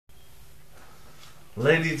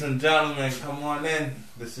Ladies and gentlemen, come on in.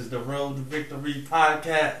 This is the Road to Victory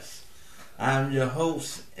podcast. I'm your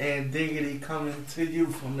host, and Diggity, coming to you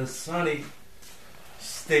from the sunny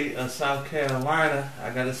state of South Carolina.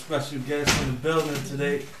 I got a special guest in the building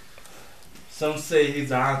today. Some say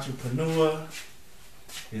he's an entrepreneur,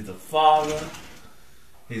 he's a father,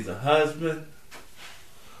 he's a husband,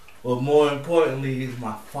 but more importantly, he's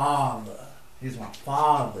my father. He's my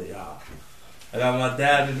father, y'all. I got my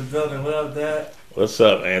dad in the building. What up, Dad? What's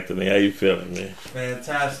up, Anthony? How you feeling, man?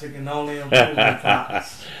 Fantastic and only improving,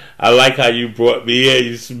 Pops. I like how you brought me in.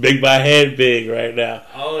 You make my head big right now.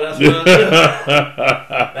 Oh, that's what I'm doing.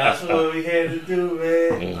 That's what we here to do,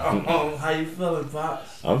 man. How you feeling,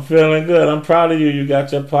 Pops? I'm feeling good. I'm proud of you. You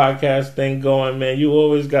got your podcast thing going, man. You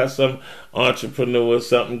always got some entrepreneur,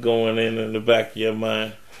 something going in the back of your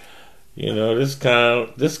mind. You know, this kind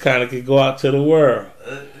of could go out to the world.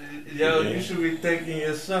 Yo, you should be thanking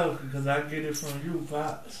yourself because I get it from you,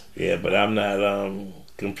 Pops. Yeah, but I'm not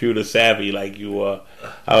computer savvy like you are.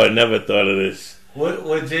 I would never thought of this.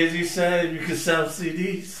 What Jay-Z said, you can sell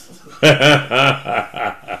CDs.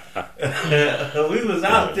 We was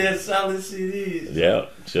out there selling CDs.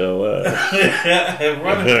 Yep, sure was. And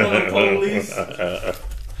running from the police.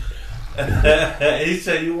 He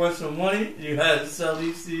said, you want some money? You had to sell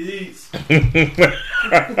these CDs.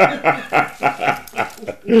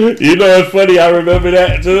 You know what's funny? I remember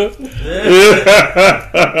that too.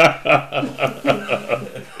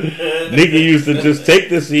 Nigga used to just take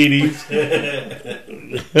the CDs.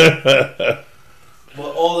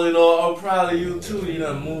 But all in all, I'm proud of you too. You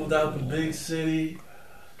done moved out the big city.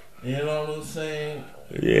 You know what I'm saying?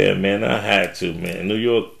 Yeah, man, I had to, man. New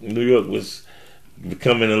York was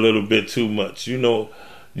becoming a little bit too much. You know,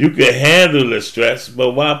 you could handle the stress,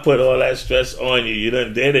 but why put all that stress on you? You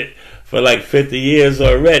done did it for like 50 years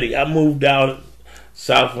already. I moved out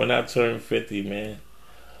south when I turned 50, man.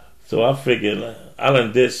 So I figured I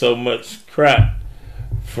done did so much crap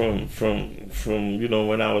from you know,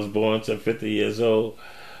 when I was born to 50 years old.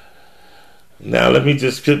 Now let me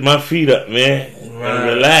just put my feet up, man, and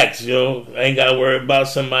relax, yo. I ain't got to worry about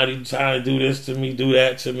somebody trying to do this to me, do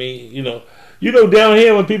that to me, you know. You know, down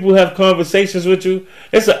here when people have conversations with you,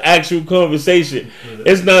 it's an actual conversation.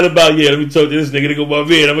 It's not about, let me talk to this nigga to go my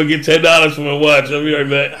bed. I'm going to get $10 from my watch. I'll be right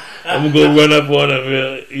back. I'm going to go run up on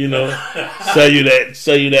him, you know, sell you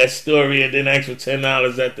that story and then ask for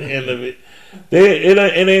 $10 at the end of it. It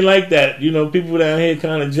ain't like that. You know, people down here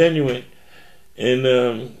kind of genuine.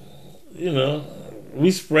 And, you know,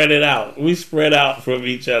 we spread it out. We spread out from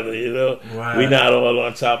each other, you know. Right. We not all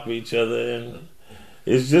on top of each other. And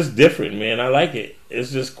it's just different, man. I like it. It's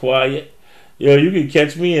just quiet. Yo, you can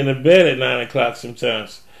catch me in the bed at 9 o'clock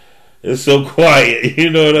sometimes. It's so quiet. You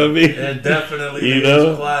know what I mean? It definitely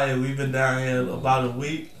is quiet. We've been down here about a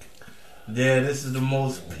week. Yeah, this is the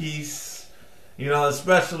most peace. You know,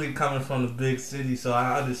 especially coming from the big city. So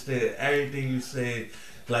I understand everything you say.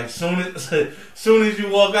 Like, soon as you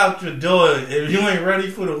walk out your door, if you ain't ready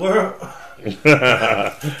for the world, you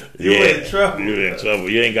in trouble. You're in trouble.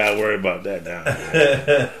 You ain't got to worry about that down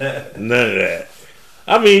here. None of that.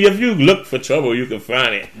 I mean, if you look for trouble, you can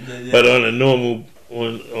find it. Yeah. But on a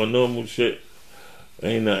normal shit,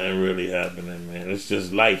 ain't nothing really happening, man. It's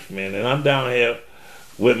just life, man. And I'm down here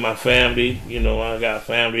with my family. You know, I got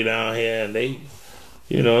family down here, and they,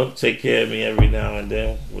 you know, take care of me every now and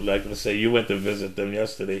then. Like I say, you went to visit them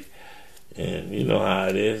yesterday, and you know how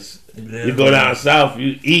it is. Yeah, you go down south,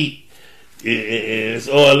 you eat. It's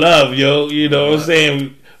all love, yo. You know what I'm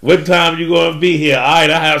saying? What time you gonna be here? All right,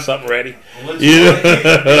 I have something ready. What you want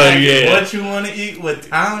to eat? Yeah. What you want to eat? What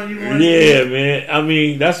time you want to eat? Yeah, man. I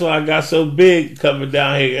mean, that's why I got so big coming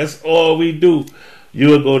down here. That's all we do.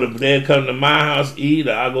 You'll go to there, come to my house, eat.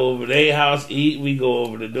 Or I go over to their house, eat. We go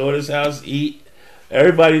over to daughter's house, eat.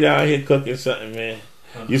 Everybody down here cooking something, man.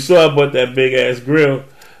 You saw I bought that big ass grill.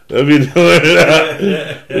 They'll be doing it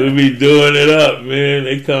up. They'll be doing it up, man.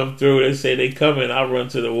 They come through. They say they coming. I run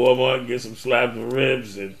to the Walmart and get some slabs of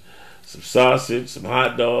ribs and some sausage, some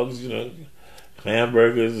hot dogs, you know,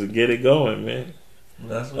 hamburgers, and get it going, man.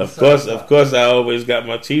 That's of course, I always got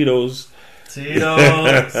my Tito's.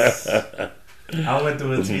 Tito's. I went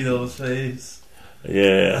through a Tito's phase.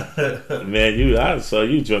 Yeah, man, I saw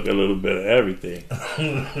you drink a little bit of everything.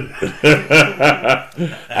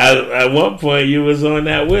 At one point, you was on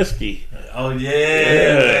that whiskey. Oh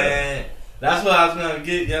yeah, man. That's what I was gonna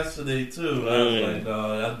get yesterday too. I was like,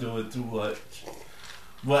 no, I do it too much.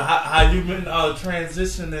 But how you been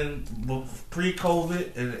transitioning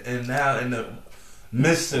pre-COVID and now in the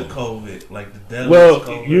midst of COVID, like the deadly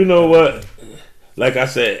COVID? You know what? Like I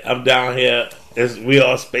said, I'm down here. We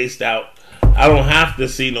all spaced out I don't have to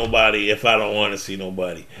see nobody if I don't want to see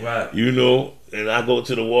nobody. Right. You know, and I go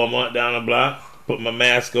to the Walmart down the block, put my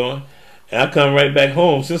mask on, and I come right back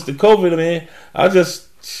home. Since the COVID, man, I just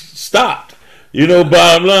stopped. You know,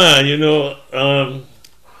 bottom line, you know,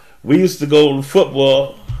 we used to go to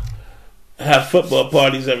football, have football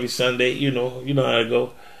parties every Sunday. You know how to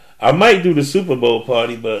go. I might do the Super Bowl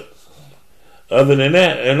party, but other than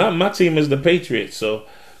that, and my team is the Patriots, so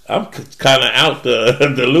I'm kind of out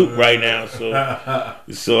the loop right now. So I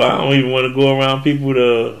don't even want to go around people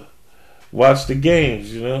to watch the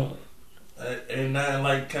games. You know, ain't nothing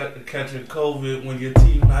like catching COVID when your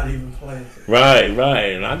team not even playing. Right,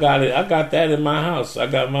 and I got it. I got that in my house. I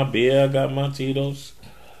got my beer. I got my Tito's.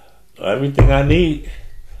 Everything I need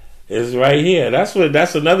is right here. That's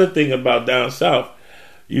another thing about down south.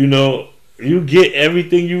 You know, you get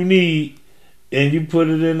everything you need and you put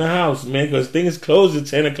it in the house, man, because things close at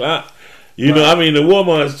 10 o'clock. You know, I mean, the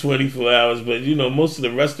Walmart's 24 hours, but, you know, most of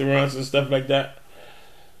the restaurants and stuff like that.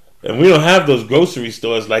 And we don't have those grocery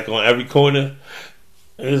stores like on every corner.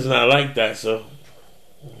 It's not like that. So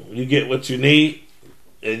you get what you need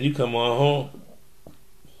and you come on home.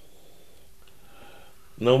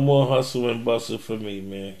 No more hustle and bustle for me,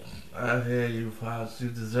 man. I hear you, Pops. You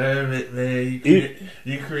deserve it, man.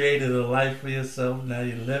 You created a life for yourself. Now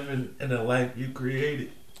you're living in a life you created.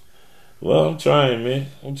 Well, I'm trying, man.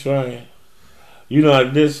 I'm trying. You know, I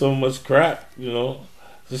did so much crap, you know.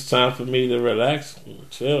 It's time for me to relax and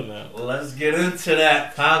chill now. Well, let's get into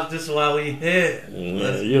that, Pops. This is why we here.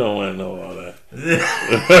 You don't want to know all that.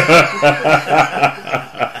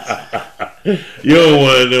 You don't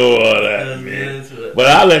want to know all that, man. But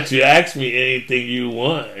I'll let you ask me anything you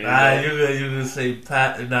want. You can say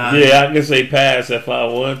pass. Yeah, I can say pass if I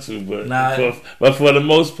want to, but for the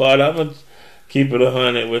most part, I'm gonna keep it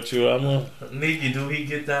 100 with you. Nikki, do he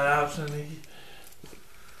get that option, Nikki?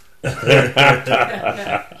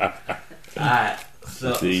 Alright.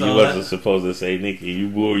 See, you wasn't supposed to say, Nikki, you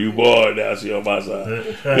bored, now she on my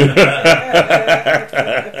side.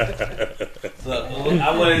 So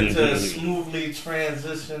I wanted to smoothly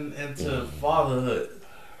transition into fatherhood.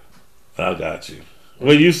 I got you.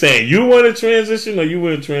 Well, you saying you want to transition, or you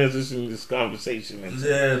want to transition this conversation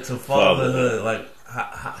into to fatherhood? Like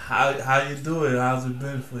how you doing? How's it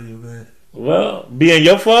been for you, man? Well, being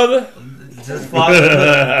your father, just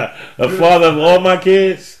fatherhood, a father of all my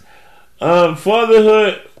kids.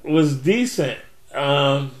 Fatherhood was decent.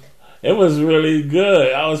 It was really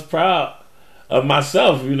good. I was proud of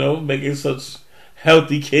myself, you know, making such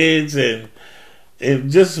healthy kids and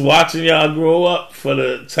just watching y'all grow up for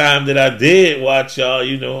the time that I did watch y'all,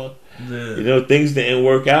 you know. Yeah. You know, things didn't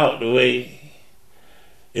work out the way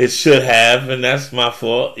it should have, and that's my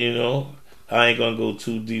fault, you know. I ain't gonna go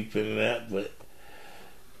too deep into that, but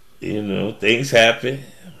you know, things happen.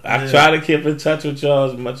 I try to keep in touch with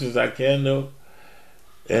y'all as much as I can, though.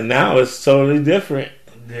 And now it's totally different.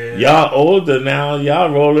 Yeah. Y'all older now. Y'all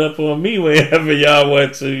roll up on me whenever y'all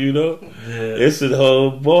want to, you know. Yeah. It's a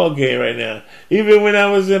whole ball game right now. Even when I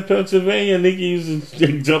was in Pennsylvania, Nikki used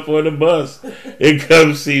to jump on the bus and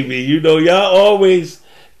come see me. You know, y'all always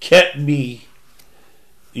kept me.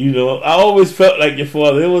 You know, I always felt like your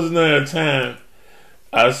father. There was another time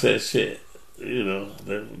I said, shit. You know,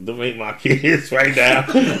 they make my kids right now.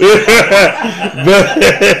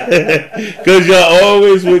 Because y'all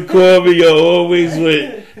always would call me, y'all always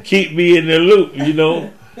would keep me in the loop, you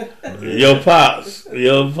know. Your pops,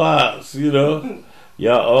 you know.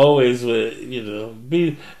 Y'all always would, you know,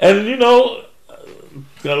 be. And, you know,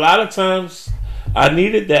 a lot of times I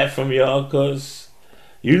needed that from y'all because,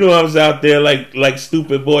 you know, I was out there like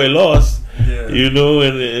stupid boy lost, you know,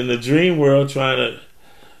 in the dream world trying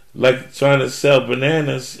to sell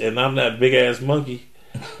bananas, and I'm that big ass monkey,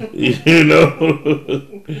 you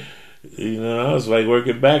know. You know, I was like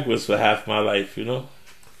working backwards for half my life, you know.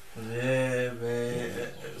 Yeah, man.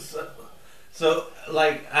 So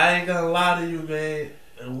like, I ain't gonna lie to you, man.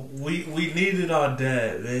 We needed our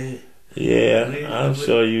dad, man. Yeah, I'm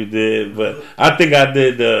sure you did, but I think I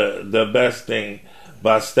did the best thing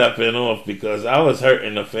by stepping off because I was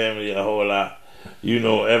hurting the family a whole lot. You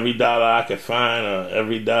know, every dollar I could find or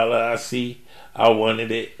every dollar I see, I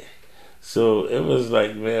wanted it. So it was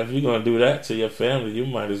like, man, if you're going to do that to your family, you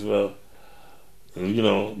might as well, you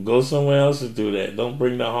know, go somewhere else and do that. Don't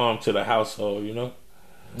bring the harm to the household, you know?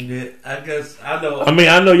 Yeah, I guess I know. I mean,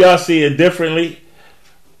 I know y'all see it differently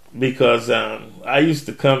because I used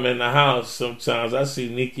to come in the house sometimes. I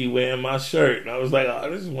see Nikki wearing my shirt, and I was like,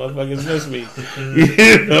 "Oh, this motherfuckers miss me,"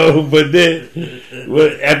 you know. But then,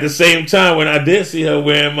 at the same time, when I did see her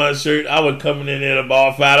wearing my shirt, I would come in there to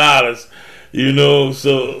borrow $5 You know,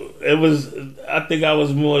 so it was. I think I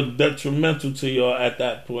was more detrimental to y'all at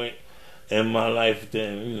that point in my life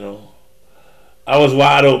than I was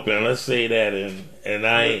wide open. Let's say that, and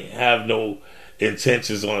I ain't have no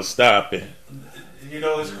intentions on stopping.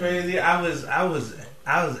 It's crazy. I was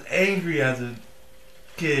angry as a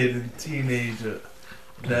kid and teenager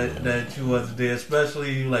that you wasn't there,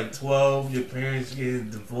 especially you like 12, your parents getting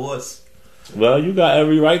divorced. Well, you got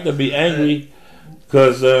every right to be angry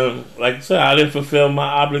because, like I said, I didn't fulfill my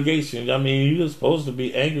obligation. I mean, you were supposed to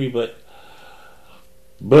be angry, but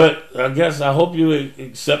I guess I hope you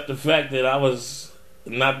accept the fact that I was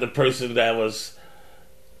not the person that was.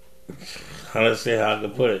 Let's see how I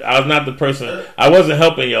can put it. I was not the person. I wasn't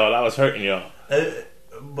helping y'all. I was hurting y'all.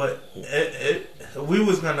 But we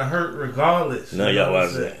was gonna hurt regardless. No, y'all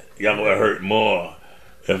wasn't. Y'all gonna hurt more.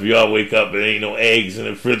 If y'all wake up and ain't no eggs in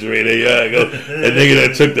the refrigerator, y'all go. That nigga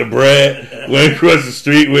that took the bread went across the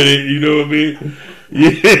street with it. You know what I mean?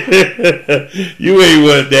 You ain't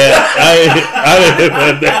want that. I didn't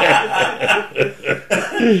want that.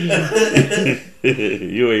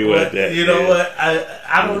 You ain't want that. You know what?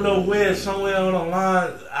 I don't know where, somewhere on the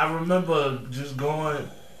line, I remember just going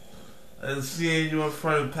and seeing you in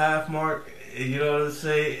front of Pathmark. You know what I'm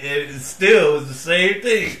saying? And it still was the same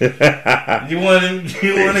thing. You want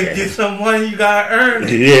to get some money, you gotta earn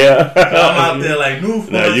it. Yeah. So I'm out there like new.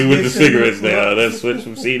 Now you with the cigarettes now. Let's switch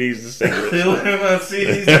from CDs to cigarettes.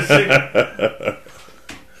 CDs to cigarettes.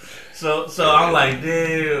 So I'm like,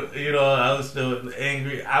 damn, I was still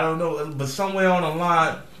angry. I don't know, but somewhere on the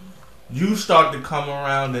line, you start to come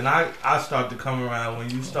around, and I start to come around when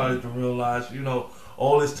you started to realize,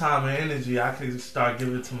 all this time and energy, I could start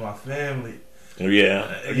giving it to my family. Yeah,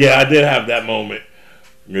 I did have that moment.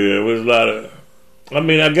 Yeah, it was a lot of. I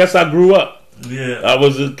mean, I guess I grew up. Yeah, I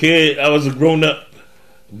was a kid. I was a grown-up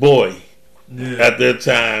boy at that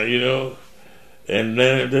time, And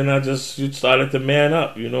then I just started to man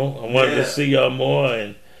up, I wanted to see y'all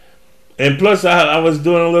more, and plus I was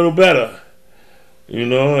doing a little better,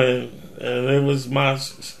 and it was my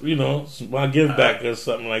my give back or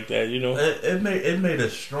something like that, It made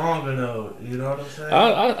us stronger though, you know what I'm saying?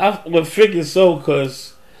 I would figure so,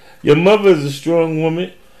 because your mother is a strong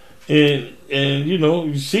woman, and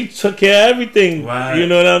she took care of everything, right. You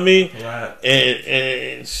know what I mean? Right.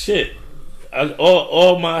 And shit.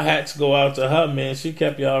 All my hats go out to her, man. She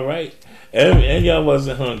kept y'all right, and y'all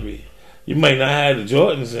wasn't hungry. You might not have the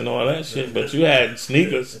Jordans and all that shit, but you had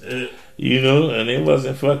sneakers, and it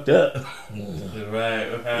wasn't fucked up. Right.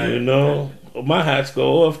 My hats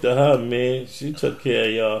go off to her, man. She took care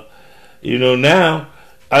of y'all. Now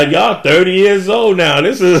y'all 30 years old now.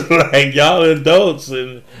 This is like y'all adults,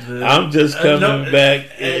 and I'm just coming back.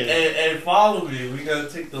 And follow me. We gotta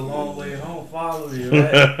take the long way home. Follow me,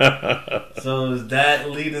 right? So is that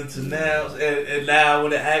leading to now? And now I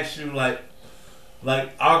want to ask you, like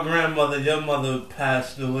our grandmother, your mother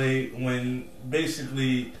passed away when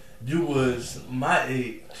basically you was my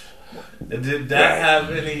age. Did that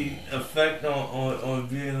have any effect on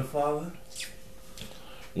being a father?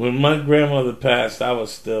 When my grandmother passed, I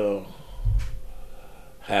was still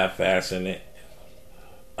half-assing it.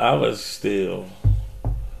 I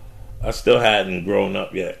still hadn't grown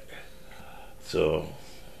up yet. So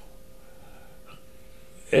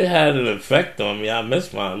it had an effect on me. I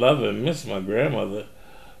miss my grandmother.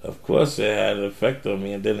 Of course it had an effect on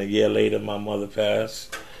me. And then a year later my mother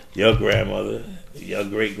passed. Your grandmother, your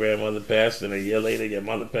great-grandmother passed. And a year later your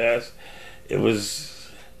mother passed. It was,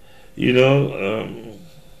 it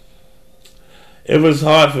was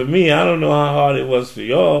hard for me. I don't know how hard it was for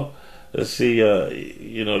y'all to see,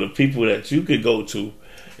 the people that you could go to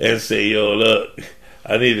and say, yo, look,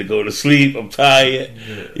 I need to go to sleep. I'm tired,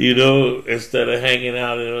 instead of hanging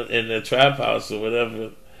out in the trap house or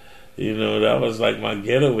whatever. That was like my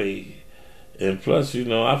getaway. And plus,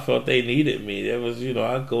 I felt they needed me. There was,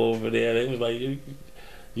 I'd go over there. They was like, you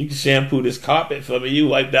can shampoo this carpet for me. You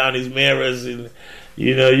wipe down these mirrors and,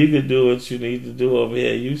 you could do what you need to do over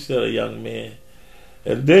here. You still a young man.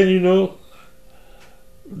 And then,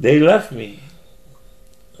 they left me.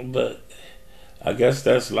 But I guess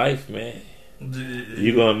that's life, man.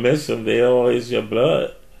 You're going to miss them. They're always your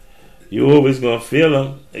blood. You're always going to feel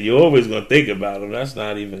them. And you're always going to think about them. That's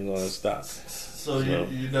not even going to stop. So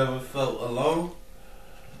you never felt alone?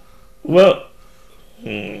 Well,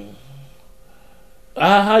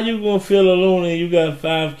 how you going to feel alone and you got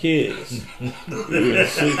 5 kids? You got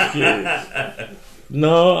 6 kids.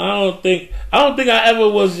 No, I don't think I ever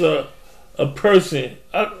was a person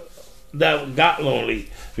that got lonely,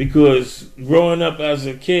 because growing up as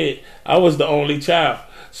a kid, I was the only child.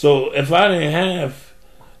 So if I didn't have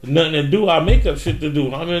nothing to do, I make up shit to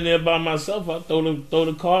do. I'm in there by myself. I throw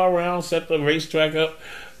the car around, set the racetrack up.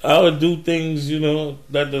 I would do things, you know,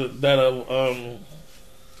 the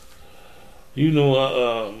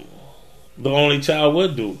only child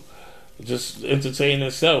would do. Just entertain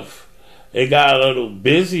itself. It got a little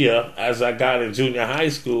busier as I got in junior high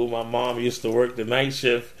school. My mom used to work the night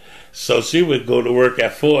shift, so she would go to work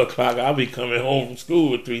at 4 o'clock. I'll be coming home from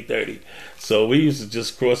school at 3:30. So we used to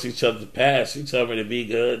just cross each other's paths. She told me to be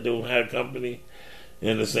good, don't have company,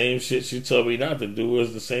 and the same shit she told me not to do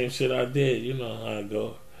was the same shit I did. You know how I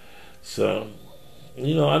go. So,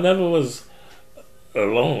 you know, I never was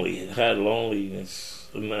lonely. Had loneliness.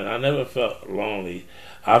 I never felt lonely.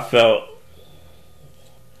 I felt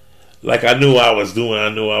like I knew what I was doing. I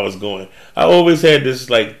knew where I was going. I always had this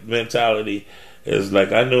like mentality. It's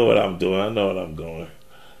like I know what I'm doing. I know what I'm going.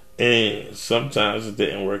 And sometimes it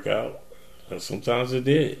didn't work out. And sometimes it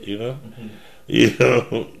did. You know. Mm-hmm. You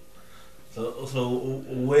know. So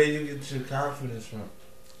where do you get your confidence from?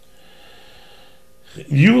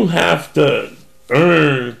 You have to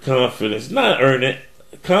earn confidence. Not earn it.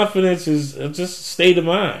 Confidence is just a state of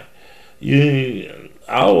mind.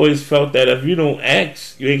 I always felt that if you don't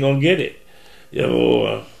ask, you ain't gonna get it. You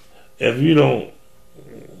know, if you don't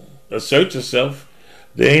assert yourself,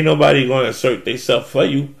 there ain't nobody gonna assert themselves for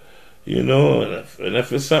you. You know, and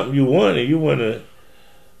if it's something you want and you wanna,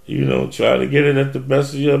 you know, try to get it at the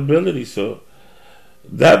best of your ability. So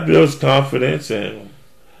that builds confidence, and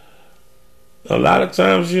a lot of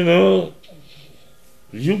times, you know,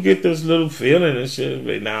 you get this little feeling and shit.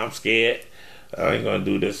 Like, nah, I'm scared. I ain't gonna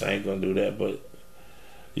do this. I ain't gonna do that. But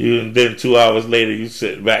then 2 hours later, you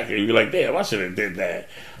sit back and you're like, damn, I should have did that.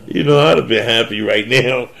 You know, I'd have been happy right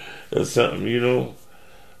now or something. You know,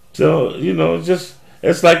 so you know, just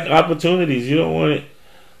it's like opportunities. You don't want it.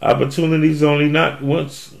 Opportunities only knock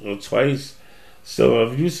once or twice. So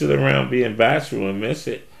if you sit around being bashful and miss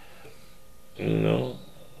it, you know.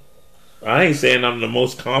 I ain't saying I'm the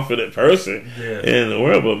most confident person in the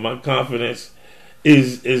world, but my confidence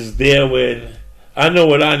is there when I know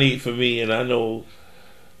what I need for me, and I know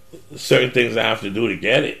certain things I have to do to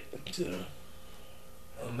get it. So.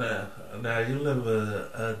 Now you live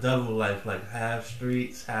a double life, like half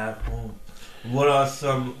streets, half home. What are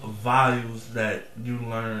some values that you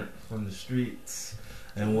learned from the streets,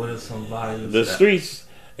 and what are some values? The streets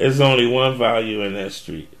is only one value in that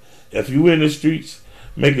street. If you in the streets,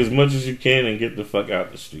 make as much as you can and get the fuck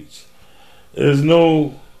out the streets. There's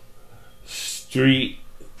no street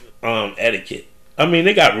etiquette. I mean,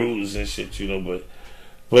 they got rules and shit, you know,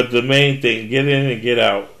 but the main thing, get in and get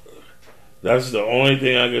out. That's the only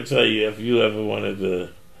thing I can tell you if you ever wanted to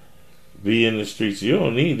be in the streets. You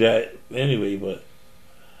don't need that anyway, but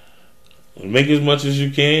make as much as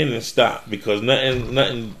you can and stop, because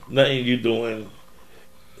nothing you doing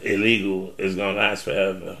illegal is gonna last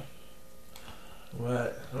forever.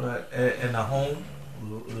 Right. And the home,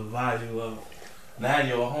 the value of now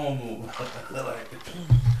your home.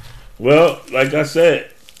 Well, like I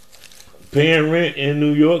said, paying rent in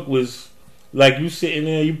New York was like you sitting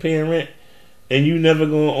there, you paying rent, and you never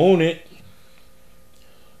gonna own it.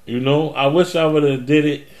 You know, I wish I would have did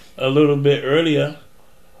it a little bit earlier.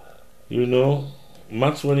 You know,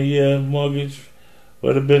 my 20-year mortgage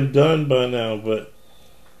would have been done by now, but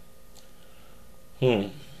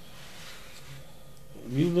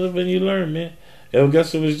you live and you learn, man. I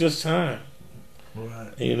guess it was just time.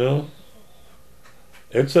 Right. You know?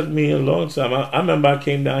 It took me a long time. I remember I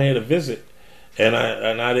came down here to visit, and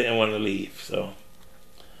I didn't want to leave, so.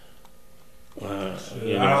 You know.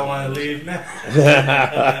 I don't want to leave now.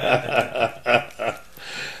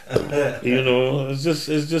 You know, it's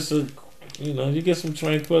just a, you know, you get some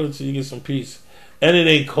tranquility, you get some peace. And it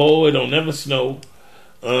ain't cold, it don't never snow.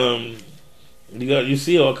 You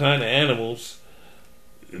see all kind of animals.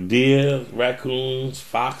 Deer, raccoons,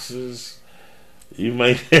 foxes. You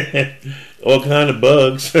might all kind of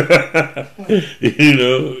bugs. You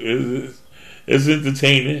know, it's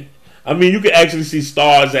entertaining. I mean, you can actually see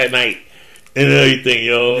stars at night and everything,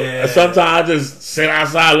 yo. Yeah. Sometimes I just sit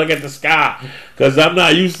outside, look at the sky, because I'm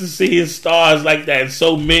not used to seeing stars like that, and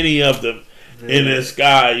so many of them in the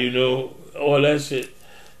sky. You know, all that shit.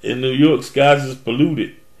 In New York, skies is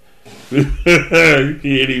polluted. You can't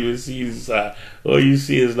even see the side. All you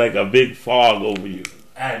see is like a big fog over you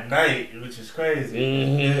at night, which is crazy.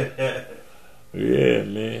 Mm-hmm. Yeah,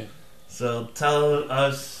 man. So tell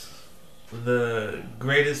us the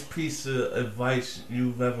greatest piece of advice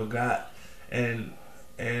you've ever got, and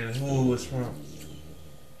who it was from.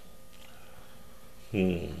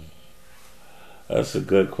 That's a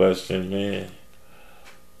good question, man.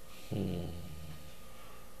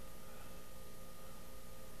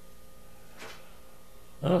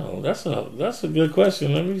 Oh, that's a good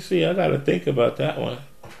question. Let me see. I got to think about that one.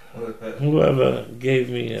 Whoever gave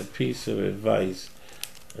me a piece of advice,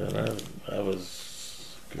 and I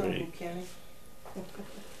was great. Uncle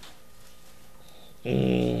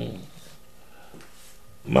Kenny.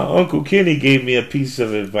 My Uncle Kenny gave me a piece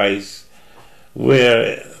of advice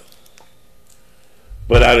but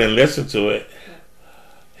I didn't listen to it.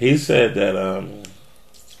 He said that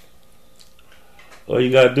all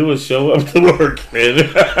you gotta do is show up to work, man,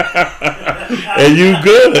 and you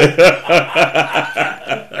good.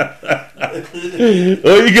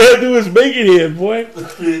 All you gotta do is make it here, boy,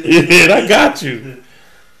 and I got you.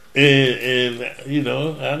 And you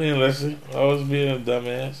know, I didn't listen. I was being a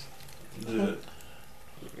dumbass.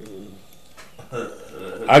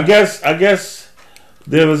 I guess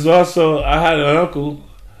there was also, I had an uncle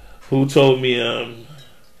who told me,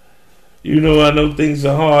 you know, I know things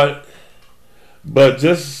are hard, but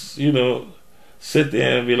just, you know, sit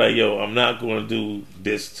there and be like, yo, I'm not going to do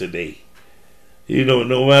this today. You know,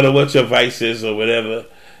 no matter what your vice is or whatever,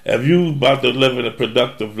 if you about to live in a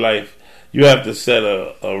productive life, you have to set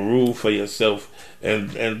a rule for yourself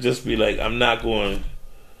and just be like, I'm not going to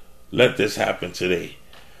let this happen today.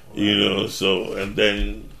 You know, so, and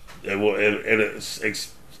then it'll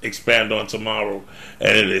expand on tomorrow,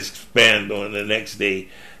 and it'll expand on the next day.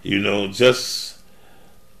 You know, just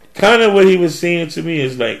kind of what he was saying to me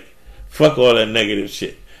is like, fuck all that negative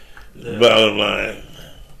shit. Yeah. Bottom line,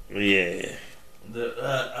 yeah.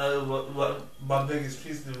 What my biggest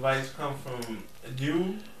piece of advice come from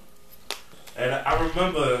you, and I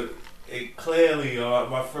remember it clearly.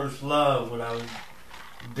 My first love when I was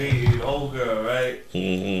dating an old girl, right?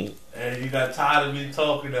 Mm-hmm. And you got tired of me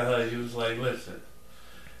talking to her. You was like, listen,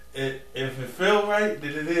 if it feel right,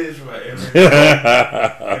 then it is right. If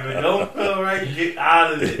it don't feel right, get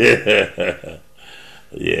out of it.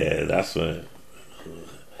 Yeah, that's when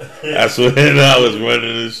I was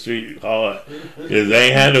running the street hard. Because I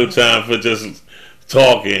ain't had no time for just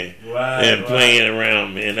talking and playing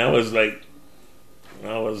around, man.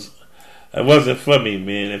 It wasn't for me,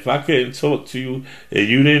 man. If I couldn't talk to you and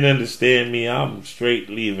you didn't understand me, I'm straight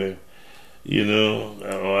leaving. You know,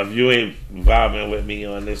 or if you ain't vibing with me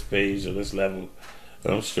on this page or this level,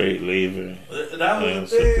 I'm straight leaving. That was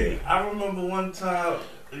the thing. I remember one time,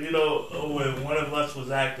 you know, when one of us was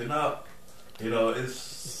acting up. You know, it's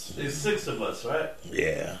 6 of us, right?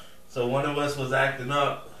 Yeah. So one of us was acting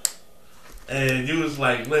up. And you was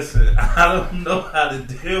like, listen, I don't know how to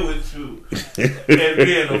deal with you and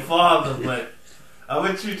being a father, but I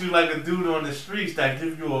want you to like a dude on the streets that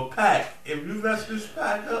give you a pack. If you mess this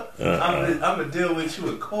pack up, I'm going to deal with you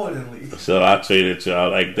accordingly. So I treated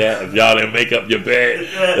y'all like that. If y'all didn't make up your bed,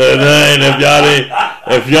 and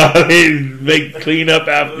if y'all didn't clean up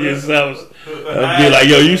after yourselves, I'd be like,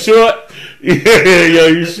 yo, you short? Yo,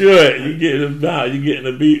 you short? You getting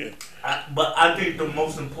a beating. But I think the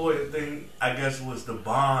most important thing, I guess, was the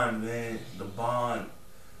bond, man. The bond.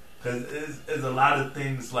 Because it's a lot of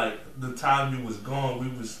things, like the time you was gone, we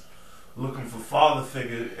was looking for father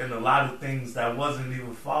figure and a lot of things that wasn't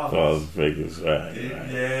even fathers. Father figures, right.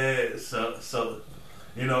 Yeah, so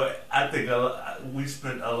you know, I think we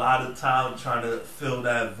spent a lot of time trying to fill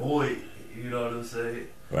that void, you know what I'm saying?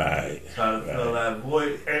 Right. Trying to fill that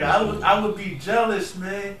void. And I would be jealous,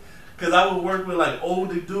 man. Because I would work with like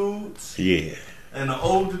older dudes. Yeah. And the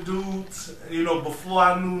older dudes, you know, before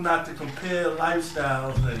I knew not to compare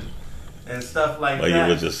lifestyles and stuff like that. You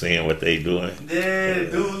were just seeing what they doing. Yeah,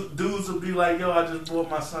 dudes would be like, yo, I just bought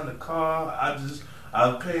my son a car. I was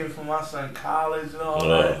paying for my son college and all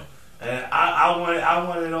that. And I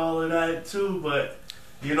wanted all of that too. But,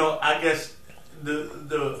 you know, I guess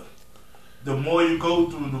the more you go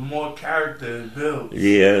through, the more character it builds.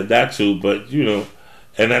 Yeah, that too. But, you know,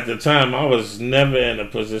 and at the time, I was never in a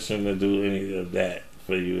position to do any of that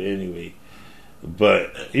for you anyway.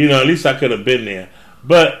 But, you know, at least I could have been there.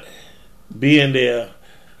 But being there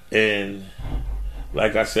and,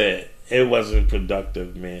 like I said, it wasn't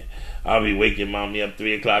productive, man. I'll be waking mommy up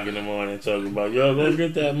 3 o'clock in the morning talking about, yo, go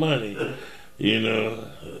get that money. You know,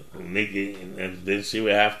 Nikki, and then she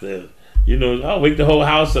would have to, you know, I'll wake the whole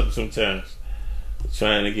house up sometimes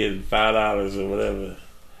trying to get $5 or whatever.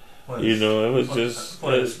 You know, it was just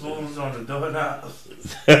put spoons on the doorknobs.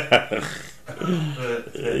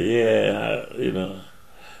 Yeah, you know,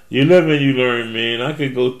 you live and you learn, man. I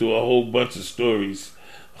could go through a whole bunch of stories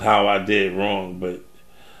how I did wrong, but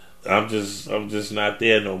I'm just not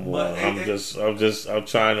there no more. I'm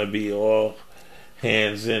trying to be all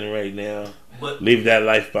hands in right now. Leave that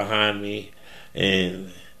life behind me,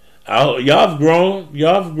 and y'all have grown.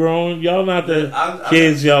 Y'all not the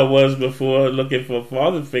kids y'all was before looking for a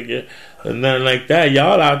father figure. and nothing like that.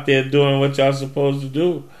 Y'all out there doing what y'all supposed to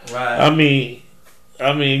do. Right. I mean,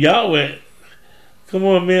 y'all went. Come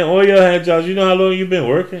on, man. All y'all had jobs. You know how long you been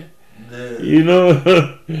working? Yeah. You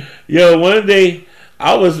know, yo. One day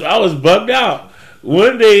I was bugged out.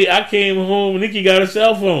 One day I came home. Nikki got a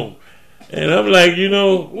cell phone. And I'm like, you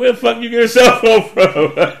know, where the fuck you get a cell phone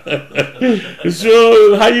from?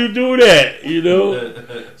 So how you do that? You know,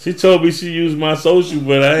 she told me she used my social,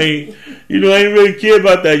 but I ain't really care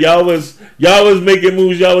about that. Y'all was making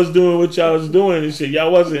moves. Y'all was doing what y'all was doing and shit.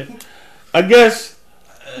 Y'all wasn't. I guess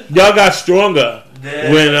y'all got stronger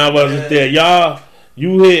when I wasn't there.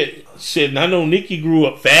 You hit shit. And I know Nikki grew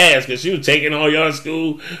up fast because she was taking all y'all to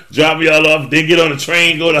school, dropping y'all off, then get on the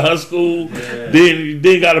train, go to her school, then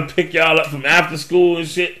got to pick y'all up from after school and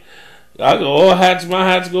shit. I go, my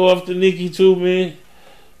hats go off to Nikki too, man.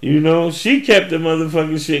 You know, she kept the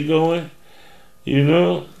motherfucking shit going. You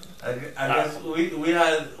know, I guess we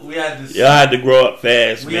had to. Y'all had to grow up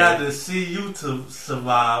fast. We man. had to see you to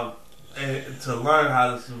survive. To learn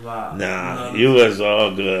how to survive. Nah, you was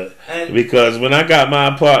all good. Because when I got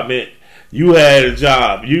my apartment, you had a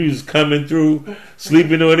job. You was coming through,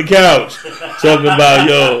 sleeping on the couch, talking about,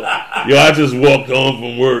 yo, I just walked home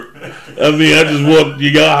from work. I mean, I just walked to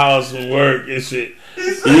your house from work and shit.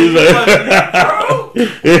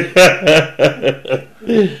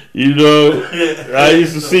 You know, I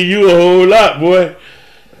used to see you a whole lot, boy.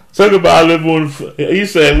 Talk about he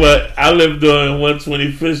said, what? I lived on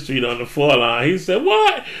 125th Street on the 4 line. He said,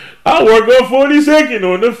 what? I work on 42nd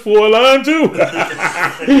on the 4 line too.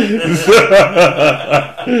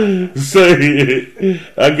 so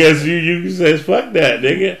I guess you says, fuck that,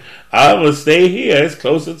 nigga. I'm going to stay here. It's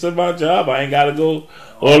closer to my job. I ain't got to go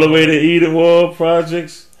all the way to Eden Wall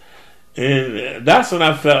Projects. And that's when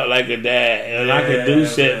I felt like a dad. And I could do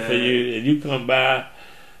shit for you. And you come by,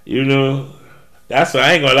 you know. That's what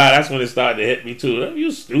I ain't gonna lie. That's when it started to hit me too.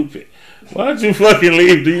 You stupid. Why don't you fucking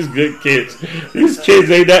leave these good kids? These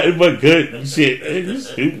kids ain't nothing but good and shit. You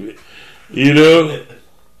stupid. You know.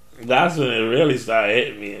 That's when it really started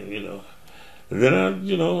hitting me. And, you know. And then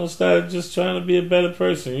I started just trying to be a better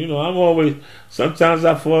person. You know, I'm always. Sometimes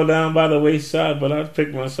I fall down by the wayside, but I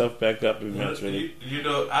pick myself back up eventually. You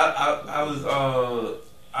know, I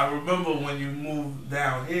remember when you moved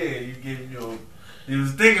down here. You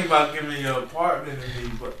was thinking about giving me your apartment to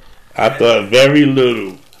me, but I thought very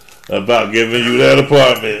little about giving you that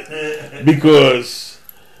apartment because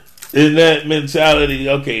in that mentality,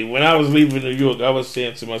 okay, when I was leaving New York, I was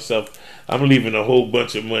saying to myself, I'm leaving a whole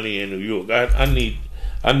bunch of money in New York. I need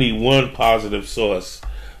one positive source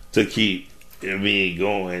to keep me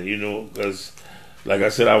going, you know, because like I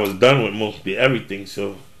said, I was done with mostly everything,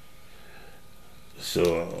 so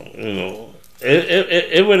you know,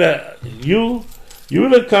 it would have you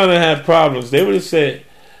would have kind of had problems. They would have said,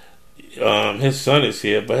 his son is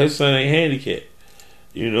here, but his son ain't handicapped.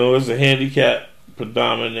 You know, it's a handicapped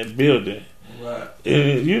predominant building. Right.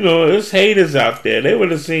 And, you know, there's haters out there. They would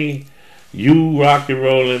have seen you rock and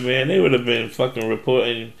rolling, man. They would have been fucking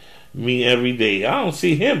reporting me every day. I don't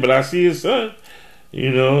see him, but I see his son.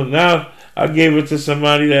 You know, now I gave it to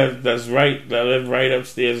somebody that live right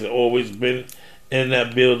upstairs and always been in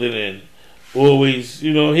that building and always,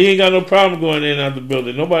 you know, he ain't got no problem going in and out the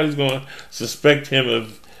building. Nobody's going to suspect him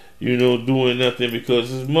of, you know, doing nothing because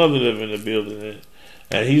his mother lived in the building.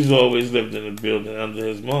 And he's always lived in the building under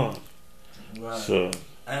his mom. Right. So,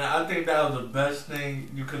 and I think that was the best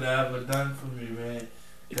thing you could have ever done for me, man.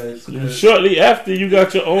 Cause shortly after, you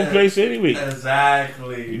got your own place anyway.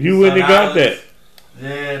 Exactly. You wouldn't have got that.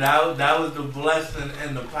 Yeah, that was the blessing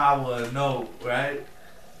and the power of no, right?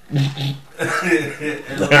 I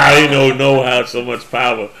didn't know how so much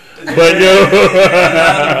power, but yo,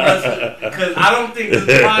 because I don't think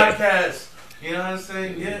this podcast, you know what I'm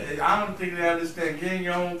saying? Yeah, I don't think they understand getting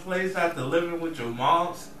your own place after living with your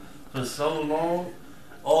moms for so long,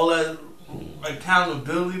 all that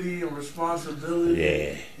accountability and responsibility.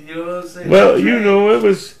 Yeah, you know what I'm saying? Well, you know,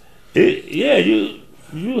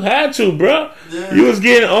 you had to, bro. Yeah. You was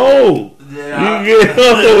getting old. Yeah, you get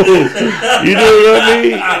old. You know what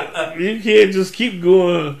I mean? You can't just keep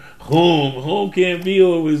going home. Home can't be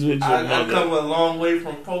always with your mother. I come a long way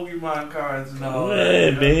from Pokemon cards and all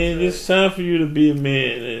that. Yeah, man. It's time for you to be a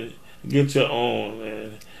man and get your own,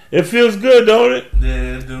 man. It feels good, don't it?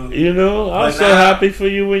 Yeah, it do. You know, I was so happy for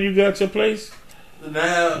you when you got your place.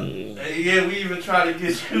 Now, yeah, we even try to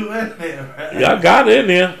get you in there, right? Yeah, I got in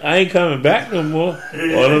there. I ain't coming back no more.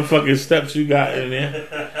 All them fucking steps you got in there.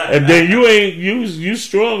 And then you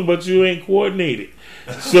strong, but you ain't coordinated.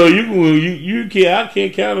 So you can't, I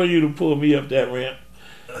can't count on you to pull me up that ramp.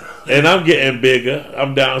 And I'm getting bigger.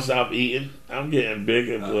 I'm down south eating. I'm getting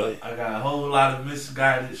bigger, boy. I got a whole lot of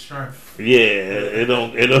misguided strength. Yeah,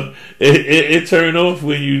 it turn off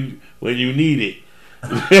when you need it. Yo,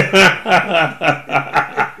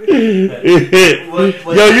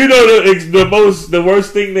 you know the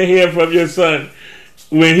worst thing to hear from your son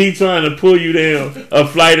when he trying to pull you down a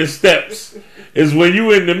flight of steps is when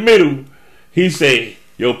you in the middle. He say,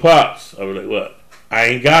 "Yo, pops," I was like, "What? I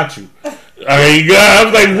ain't got you." I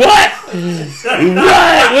was like, "What?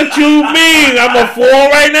 What you mean? I'm a fall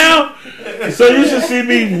right now?" So you should see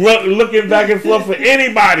me looking back and forth for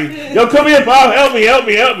anybody. Yo, come here, Pop. Help me.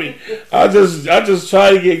 I just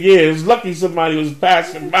try to get. Yeah, it was lucky somebody was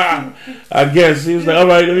passing by. I guess he was like, "All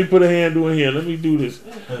right, let me put a handle in here. Let me do this."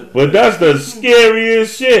 But that's the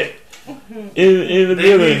scariest shit in the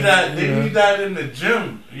building. They need that in the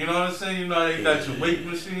gym. You know what I'm saying? You know, they got your weight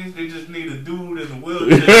machines. They just need a dude in a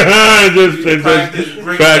wheelchair. just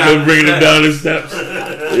bring it down the steps.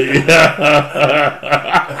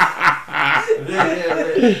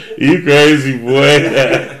 You crazy, boy.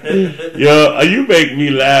 Yo, you make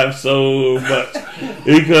me laugh so much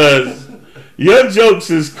because your jokes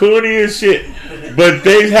is corny as shit, but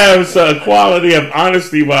they have some quality of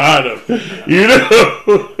honesty behind them. You know?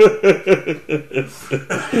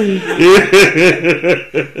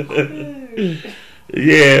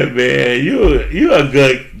 Yeah, man. You a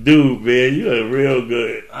good dude, man. You a real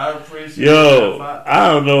good. I appreciate it. Yo,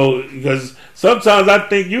 I don't know, because sometimes I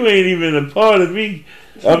think you ain't even a part of me.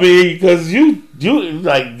 I mean, because you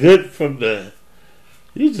like good from the.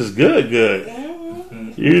 You just good.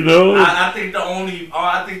 You know. I think the only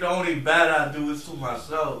bad I do is to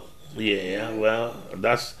myself. Yeah, well,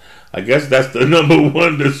 I guess that's the number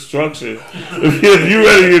one destruction. If you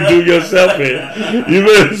ready to do yourself in, you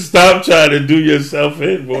better stop trying to do yourself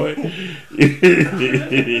in, boy.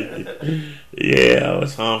 Yeah, I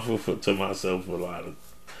was harmful to myself a lot.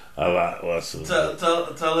 Also.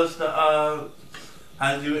 Tell us how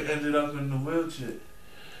you ended up in the wheelchair.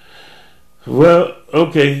 Well,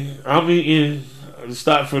 okay,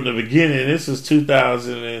 start from the beginning. This is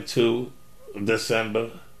 2002,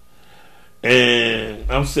 December. And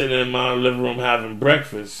I'm sitting in my living room having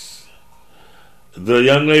breakfast. The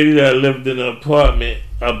young lady that lived in the apartment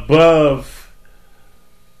above,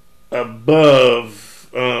 well,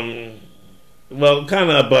 kind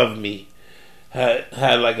of above me,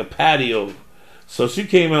 had like a patio. So she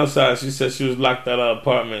came outside. She said she was locked out of her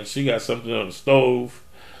apartment. She got something on the stove.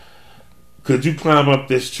 Could you climb up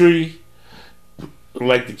this tree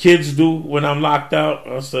like the kids do when I'm locked out?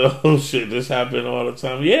 I said, oh shit, this happen all the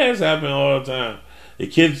time. Yeah, it's happening all the time. The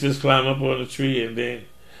kids just climb up on the tree and then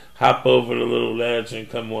hop over the little ledge and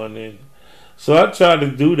come on in. So I tried to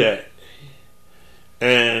do that.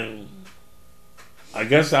 And I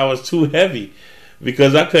guess I was too heavy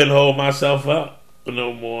because I couldn't hold myself up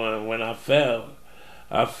no more. And when I fell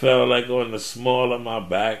like on the small of my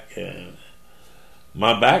back, and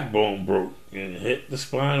my backbone broke and hit the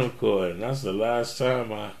spinal cord. And that's the last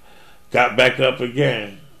time I got back up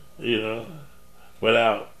again,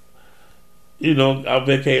 without, I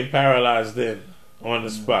became paralyzed then on the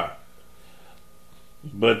spot.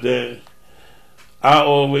 But then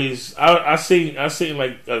I seen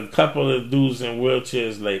like a couple of dudes in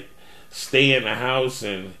wheelchairs like stay in the house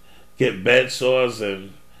and get bed sores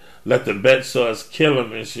and let the bed sores kill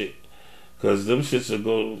them and shit. Because them shits will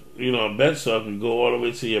go, a bed sore can go all the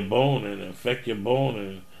way to your bone and affect your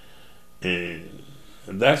bone. And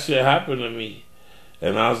that shit happened to me.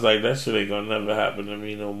 And I was like, that shit ain't going to never happen to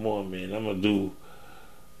me no more, man. I'm going to do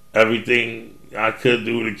everything I could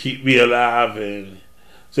do to keep me alive and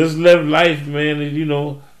just live life, man.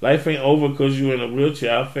 And, life ain't over because you're in a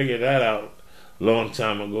wheelchair. I figured that out a long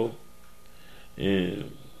time ago.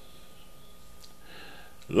 And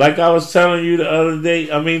like I was telling you the other day,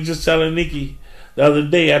 just telling Nikki the other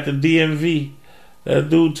day at the DMV, that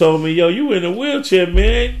dude told me, yo, you in a wheelchair,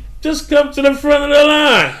 man. Just come to the front of the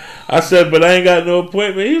line. I said, but I ain't got no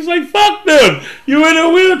appointment. He was like, fuck them. You in a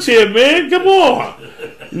wheelchair, man. Come on.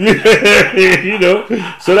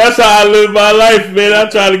 So that's how I live my life, man. I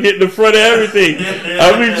try to get in the front of everything.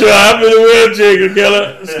 I'm in a wheelchair,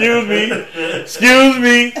 Keller. Excuse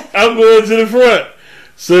me. I'm going to the front.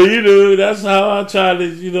 So, that's how I try to,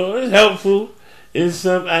 it's helpful in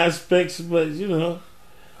some aspects, but, I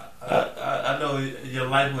know your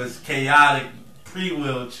life was chaotic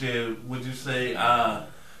pre-wheelchair. Would you say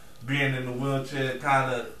being in the wheelchair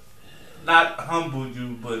kind of not humbled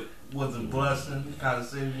you, but was a blessing, kind of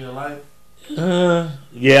saved your life?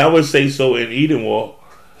 Yeah, I would say so in Edenwald,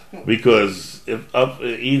 because up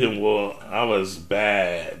in Edenwald, I was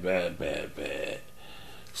bad.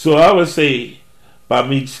 So I would say, by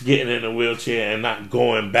me getting in a wheelchair and not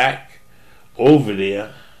going back over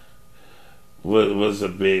there was a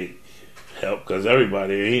big help because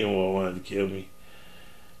everybody in wanted to kill me.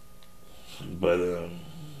 But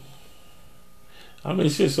I mean,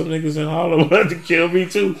 shit, some niggas in Harlem wanted to kill me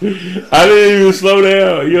too. I didn't even slow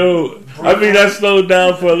down, yo. I mean, I slowed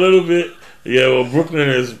down for a little bit. Yeah, well, Brooklyn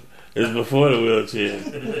is before the wheelchair.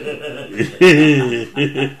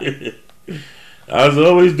 I was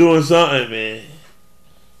always doing something, man.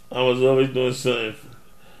 I was always doing something.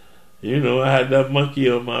 You know, I had that monkey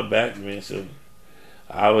on my back, man, so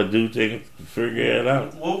I would do things to figure it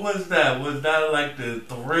out. What was that? Was that like the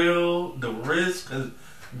thrill, the risk? Because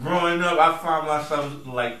growing up, I found myself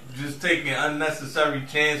like just taking unnecessary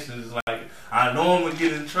chances. Like, I know I'm going to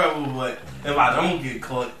get in trouble, but if I don't get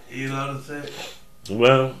caught, you know what I'm saying?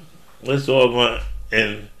 Well, it's all going to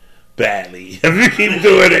end badly. If you keep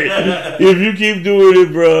doing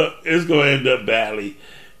it, bro, it's going to end up badly.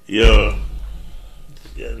 Yo,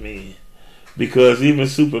 I mean, because even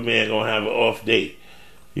Superman going to have an off day.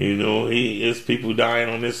 You know, it's people dying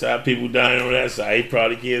on this side, people dying on that side. He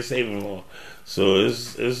probably can't save them all. So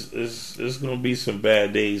it's going to be some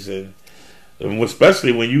bad days, and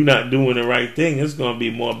especially when you're not doing the right thing, it's going to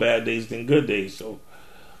be more bad days than good days. So,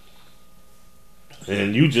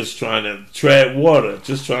 and you just trying to tread water,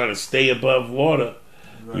 just trying to stay above water,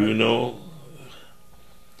 right. You know.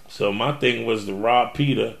 So my thing was to rob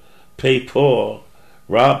Peter, pay Paul,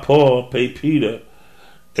 rob Paul, pay Peter,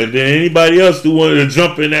 and then anybody else who wanted to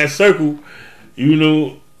jump in that circle, you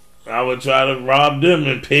know, I would try to rob them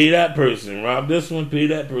and pay that person, rob this one, pay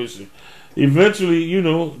that person. Eventually, you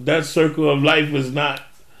know, that circle of life was not,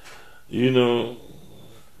 you know,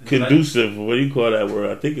 conducive. What do you call that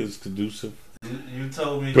word? I think it's conducive. You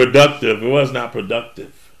told me productive. It was not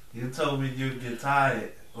productive. You told me you'd get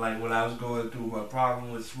tired, like when I was going through my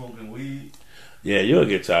problem with smoking weed. Yeah, you'll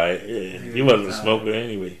get tired. Yeah, you wasn't a smoker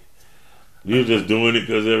anyway. You were just doing it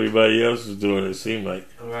because everybody else was doing it. It seemed like.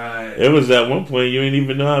 Right. It was at one point you didn't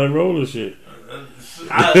even know how to roll the shit.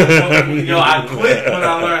 I quit when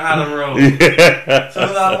I learned how to roll. Yeah. As soon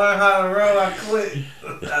as I learned how to roll, I quit. I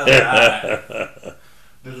was like, alright,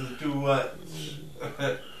 this is too much.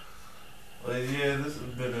 But yeah, this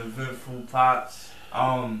has been eventful, Pops.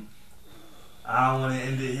 I don't want to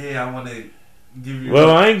end it here. I want to give you. Well,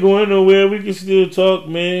 I ain't going nowhere. We can still talk,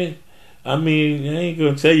 man. I mean, I ain't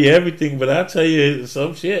gonna tell you everything, but I'll tell you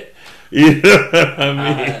some shit. You know what I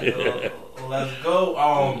mean? Right, let's go.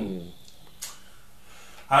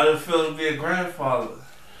 How does it feel to be a grandfather?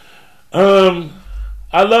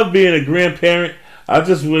 I love being a grandparent. I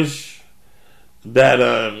just wish that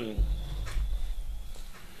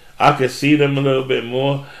I could see them a little bit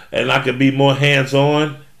more, and I could be more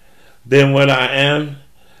hands-on than what I am.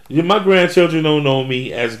 My grandchildren don't know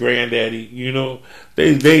me as granddaddy. You know,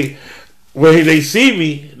 they when they see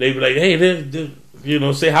me, they be like, "Hey, they you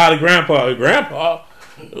know, say hi to grandpa." Grandpa,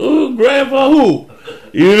 ooh, grandpa, who?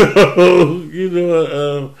 You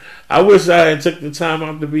know. I wish I had took the time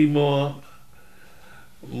out to be more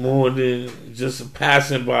than just a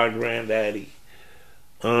passing by granddaddy.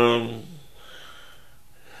 A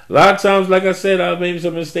lot of times, like I said, I made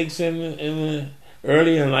some mistakes in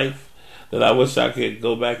early in life that I wish I could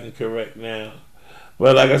go back and correct now.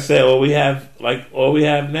 But like I said, all we have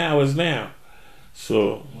now is now.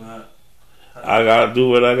 So I gotta do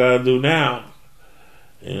what I gotta do now.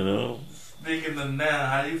 You know. Speaking of now,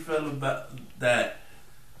 how you feel about that?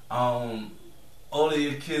 All of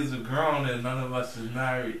your kids are grown and none of us is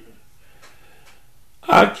married.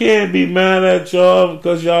 I can't be mad at y'all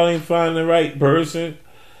because y'all ain't find the right person,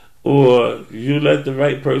 or you let the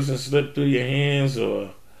right person slip through your hands, or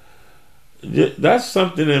that's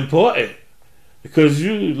something important. Because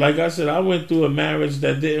you, like I said, I went through a marriage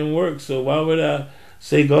that didn't work, so why would I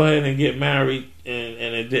say go ahead and get married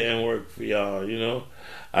and it didn't work for y'all, you know?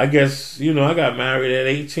 I guess, you know, I got married at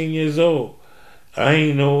 18 years old. I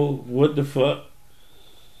ain't know what the fuck.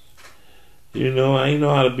 You know, I ain't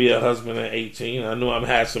know how to be a husband at 18. I knew I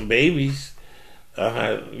had some babies. I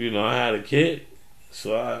had a kid.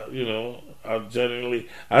 So I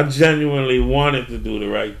genuinely wanted to do the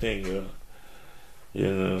right thing, you know.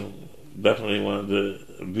 You know, definitely wanted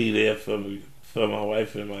to be there for my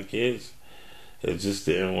wife and my kids. It just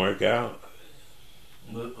didn't work out.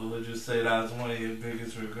 Would you say that was one of your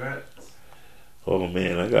biggest regrets? Oh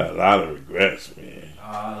man, I got a lot of regrets, man.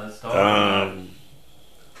 Let's talk about it.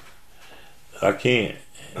 I can't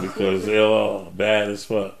because they're all bad as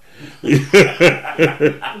fuck.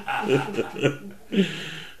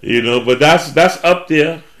 You know, but that's up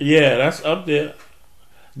there. Yeah, that's up there.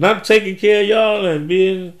 Not taking care of y'all and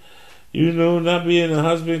being, you know, not being a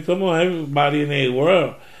husband. Come on, everybody in their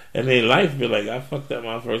world and their life be like, I fucked up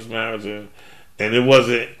my first marriage, and it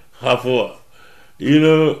wasn't her fault. You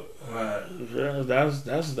know, Right. yeah,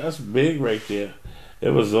 that's big right there.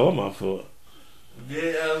 It was all my fault.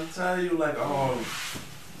 Yeah, I'm telling you, like,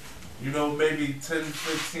 you know, maybe 10,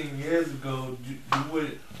 15 years ago, you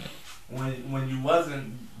would, when you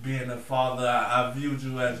wasn't being a father, I viewed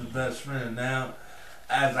you as a best friend. Now,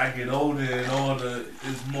 as I get older and older,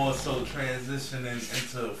 it's more so transitioning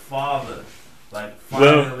into a father. Like,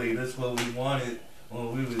 finally, that's what we wanted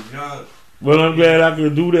when we was young. Well, I'm glad I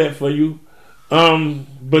could do that for you.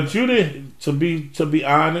 But you didn't, to be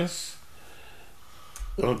honest.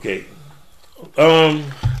 Okay.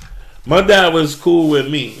 My dad was cool with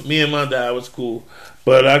me. Me and my dad was cool.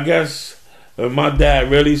 But I guess when my dad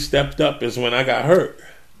really stepped up is when I got hurt.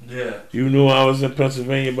 Yeah. You knew I was in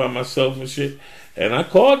Pennsylvania by myself and shit. And I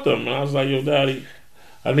called them and I was like, yo, Daddy,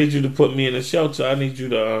 I need you to put me in a shelter. I need you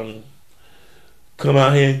to come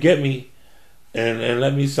out here and get me. And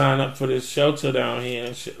let me sign up for this shelter down here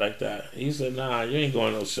and shit like that. He said, nah, you ain't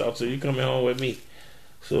going to no shelter. You coming home with me.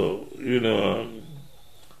 So, you know,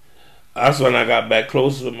 that's when I got back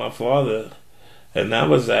close with my father. And that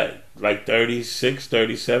was at like 36,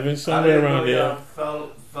 37, somewhere around there.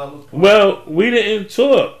 Fell apart. Well, we didn't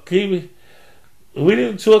talk. We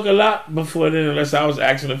didn't talk a lot before then unless I was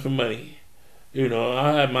asking him for money. You know,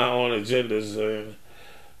 I had my own agendas and...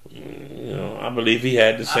 You know, I believe he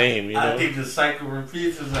had the same. You know, I think the cycle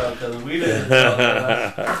repeats itself because we didn't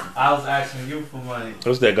talk. I was asking you for money.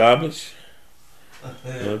 What's that, garbage?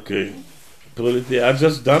 Okay, put it there. I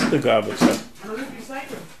just dumped the garbage. I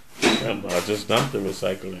just dumped the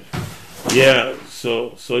recycling. Yeah,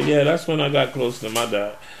 so yeah, that's when I got close to my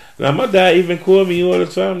dad. Now my dad even called me all the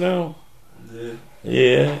time now.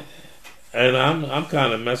 Yeah, and I'm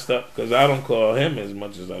kind of messed up because I don't call him as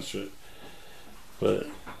much as I should, but.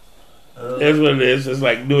 That's what it is. It's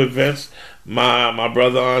like new events. My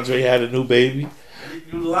brother Andre had a new baby.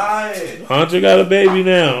 You lying? Andre got a baby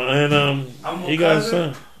now, and he got a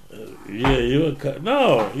cousin? son. Yeah, you a cousin?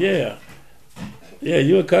 No, yeah,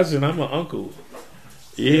 you a cousin. I'm an uncle.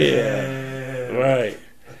 Yeah, right.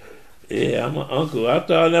 Yeah, I'm an uncle. I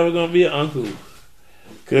thought I was never gonna be an uncle,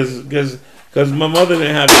 cause my mother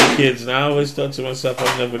didn't have any kids, and I always thought to myself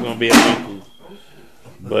I'm never gonna be an uncle.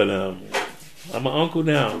 But I'm an uncle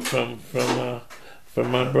now from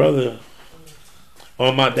my brother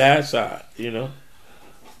on my dad's side, you know.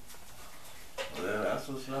 Yeah, that's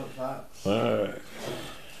what's up, Pops. All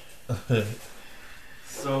right.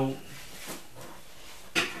 So,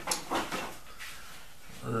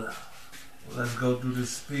 let's go through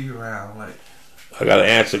this speed round. Like, I gotta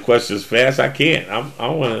answer questions fast. I can't. I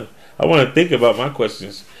wanna think about my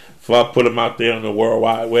questions before I put them out there on the World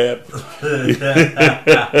Wide Web.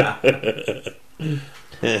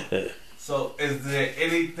 So, is there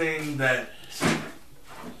anything that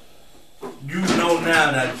you know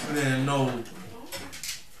now that you didn't know?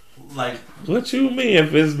 Like, what you mean?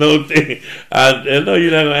 If it's no thing, I know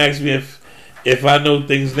you're not gonna ask me if I know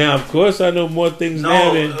things now. Of course, I know more things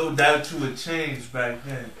now than that you would change back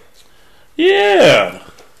then. Yeah,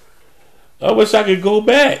 I wish I could go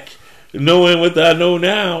back. Knowing what I know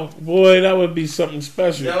now, boy, that would be something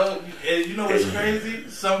special. Yo, and you know what's crazy?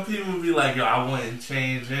 Some people be like, yo, I wouldn't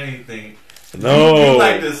change anything. No. You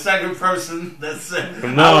like the second person that said,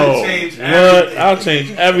 no. I would change everything. What? I'll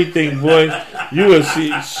change everything, boy. You will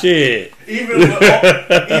see shit. Even with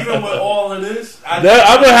all of this, I'm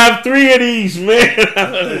going to have 3 of these, man.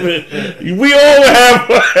 We all have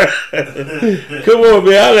one. Come on,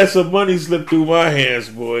 man. I let some money slip through my hands,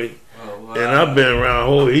 boy. Wow. And I've been around a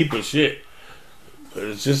whole heap of shit. But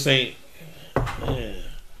it just ain't. Man.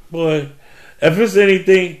 Boy, if it's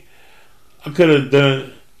anything I could have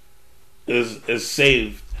done is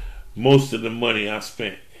saved most of the money I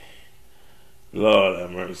spent. Lord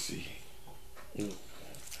have mercy.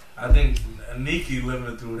 I think Nikki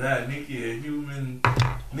living through that. Nikki a human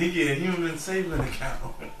saving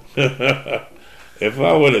account. If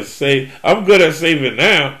I would have saved, I'm good at saving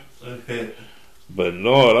now. But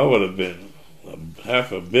Lord, I would have been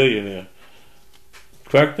half a billionaire.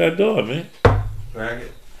 Crack that door, man. Crack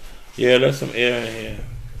it. Yeah, there's some air in here.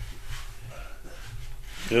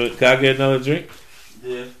 Can I get another drink?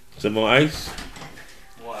 Yeah. Some more ice?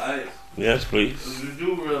 More ice. Yes, please. You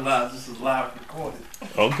do realize this is live recorded.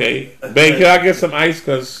 Okay, babe, can I get some ice?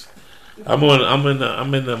 Cause I'm on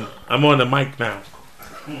the mic now.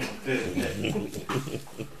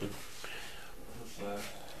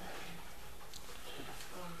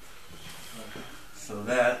 So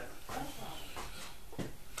that.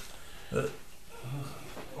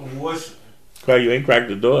 What's? Craig, you ain't cracked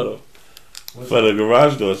the door though. For the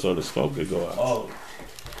garage door, so the smoke could go out. Oh.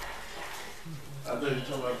 thought you were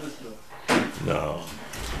talking about this stuff. No.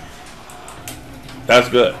 That's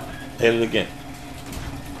good. Hit it again.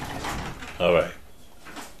 All right.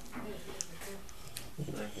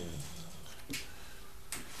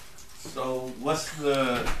 So, what's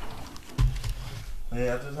the...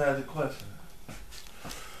 Yeah, I just had the question.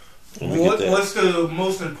 What's the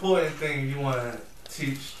most important thing you want to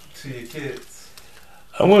teach to your kids?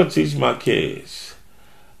 I want to teach my kids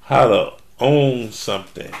how to own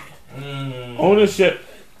something. Ownership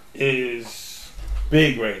is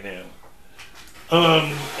big right now.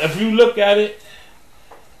 If you look at it,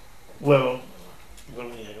 well, let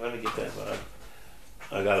me get that.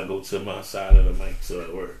 I gotta go to my side of the mic so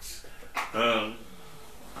it works.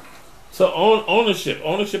 So ownership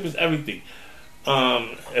is everything.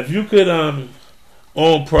 If you could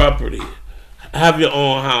own property, have your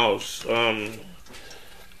own house. I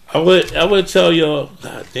would tell y'all.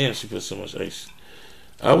 God damn, she put so much ice.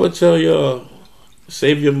 I would tell y'all,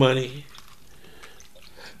 save your money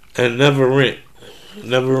and never rent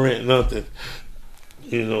nothing.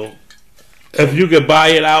 You know, if you could buy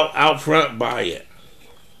it out front, buy it.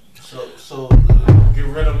 So get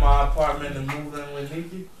rid of my apartment and move in with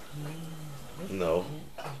Nikki? No.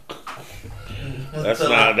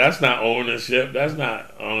 That's not ownership. That's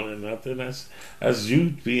not owning nothing. That's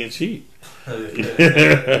you being cheap.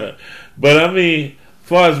 But I mean, as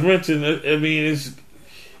far as renting, I mean,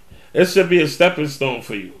 it should be a stepping stone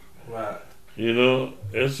for you. Right. You know,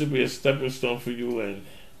 it should be a stepping stone for you, and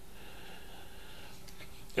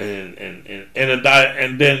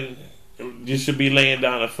then you should be laying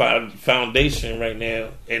down a foundation right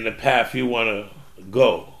now in the path you want to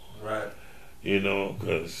go. Right. You know,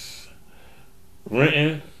 because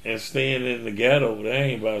renting and staying in the ghetto, that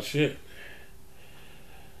ain't about shit.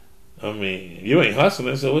 I mean, you ain't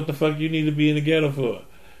hustling, so what the fuck you need to be in the ghetto for?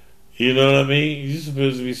 You know what I mean? You're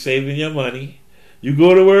supposed to be saving your money. You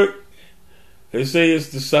go to work, they say it's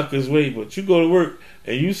the sucker's way, but you go to work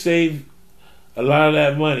and you save a lot of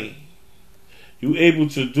that money. You able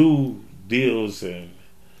to do deals and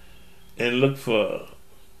look for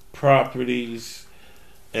properties,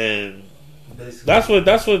 and that's what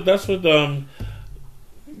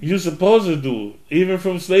you're supposed to do. Even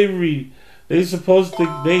from slavery, they supposed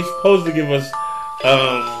to give us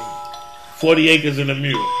 40 acres and a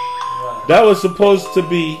mule. Right. That was supposed to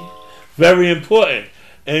be very important.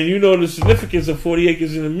 And you know the significance of 40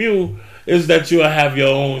 acres and a mule is that you'll have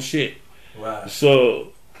your own shit. Right.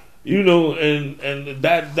 So, you know, and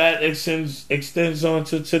that extends on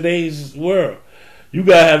to today's world. You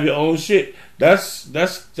gotta have your own shit. That's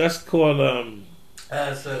called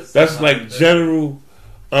assets. That's like general.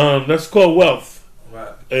 That's called wealth.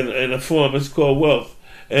 Right. In a form, it's called wealth.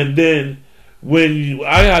 And then when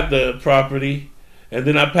I got the property, and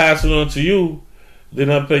then I pass it on to you, then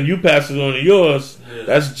you pass it on to yours. Yeah.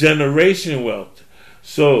 That's generation wealth.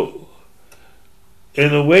 So,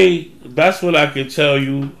 in a way, that's what I can tell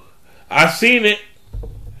you. I seen it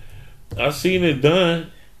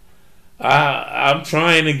done. I'm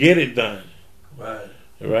trying to get it done.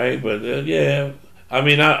 Right. But yeah, I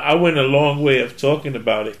mean, I went a long way of talking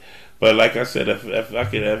about it. But like I said, if I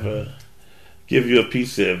could ever give you a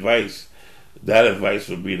piece of advice, that advice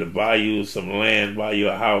would be to buy you some land, buy you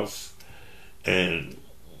a house, and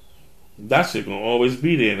that shit gonna always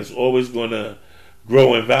be there, and it's always gonna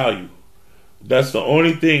grow in value. That's the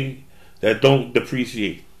only thing that don't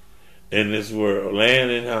depreciate in this world: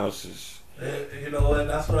 land and houses. You know, and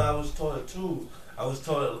that's what I was taught too. I was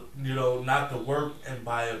taught, you know, not to work and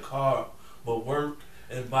buy a car, but work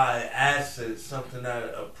and buy assets, something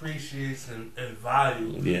that appreciates in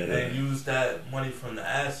value, and use that money from the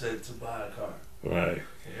asset to buy a car. Right.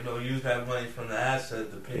 You know, use that money from the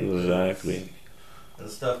asset to pay exactly and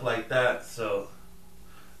stuff like that. So,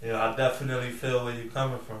 you know, I definitely feel where you're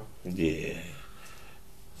coming from. Yeah.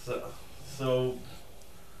 So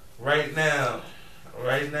right now,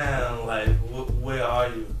 like, where are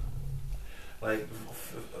you? Like,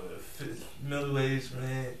 middle-aged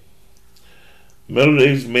man.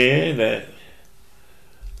 Middle-aged man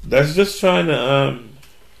that's just trying to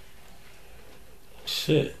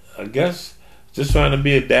I guess just trying to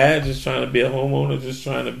be a dad, just trying to be a homeowner, just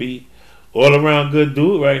trying to be all around good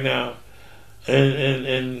dude right now,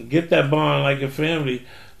 and get that bond like a family.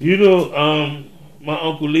 You know, my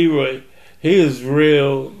Uncle Leroy, he is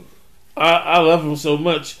real. I love him so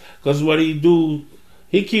much because what he do,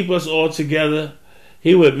 he keep us all together.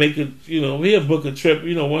 He would make it, you know, he'd book a trip,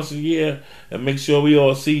 you know, once a year and make sure we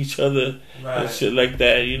all see each other and shit like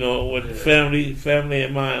that, you know, with family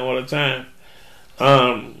in mind all the time.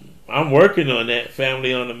 I'm working on that,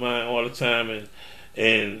 family on the mind all the time,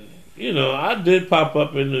 and you know, I did pop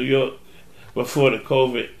up in New York before the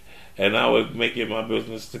COVID, and I would make it my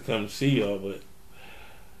business to come see y'all. But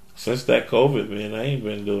since that COVID, man, I ain't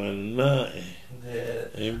been doing nothing. Yeah.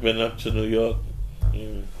 Ain't been up to New York.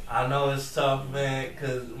 I know it's tough, man,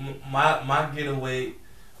 because my getaway,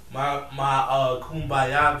 my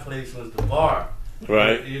kumbaya place was the bar.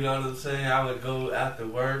 Right. You know what I'm saying? I would go after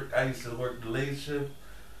work. I used to work the late shift.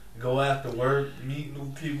 Go after work, meet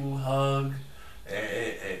new people, hug,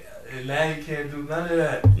 and now you can't do none of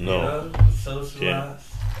that. No. You know? Socialize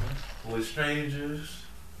with strangers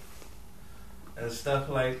and stuff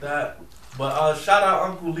like that. But shout out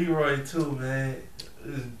Uncle Leroy too, man.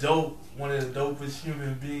 It's dope. One of the dopest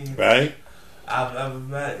human beings, right, I've ever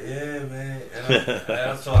met. Yeah, man. And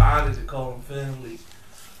I'm so honored to call him family.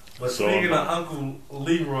 But so speaking of Uncle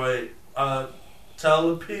Leroy, tell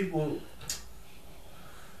the people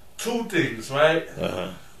two things, right?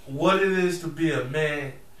 What it is to be a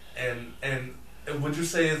man, and would you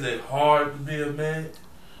say is it hard to be a man?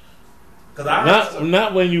 Cause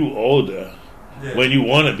not when you older, yeah. When you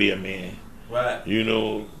want to be a man, right? You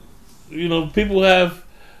know, people have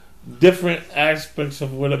different aspects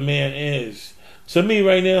of what a man is. To me,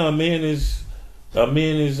 right now, a man is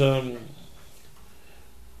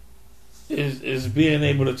being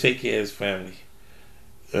able to take care of his family.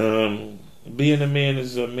 Being a man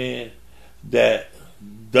is a man that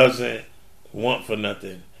doesn't want for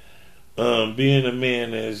nothing. Being a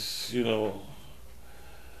man is,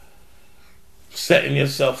 setting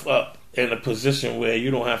yourself up in a position where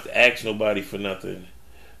you don't have to ask nobody for nothing.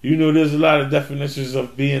 There's a lot of definitions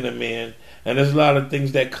of being a man, and there's a lot of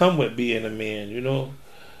things that come with being a man,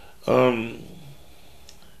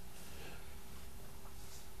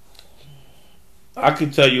 I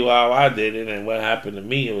could tell you how I did it and what happened to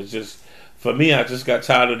me. It was just, for me, I just got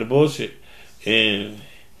tired of the bullshit. And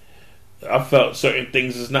I felt certain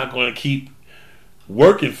things is not going to keep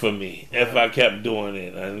working for me if I kept doing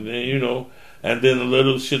it. And then, and then the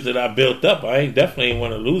little shit that I built up, I definitely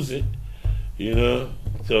want to lose it,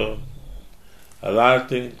 So a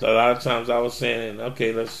lot of times I was saying,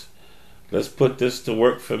 okay, let's put this to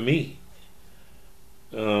work for me.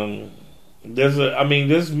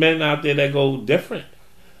 There's men out there that go different.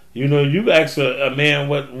 You ask a man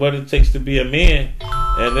what it takes to be a man,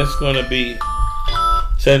 and it's going to be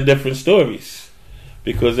 10 different stories,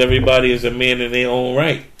 because everybody is a man in their own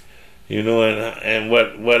right. And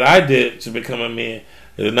what I did to become a man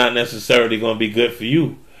is not necessarily going to be good for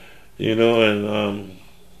you. And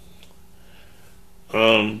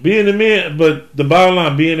being a man, but the bottom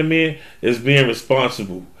line, being a man is being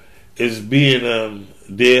responsible, is being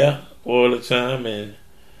there all the time, and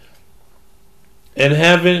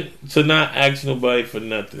having to not ask nobody for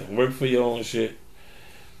nothing. Work for your own shit,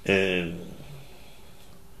 and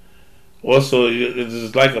also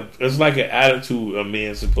it's like an attitude a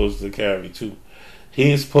man's supposed to carry too. He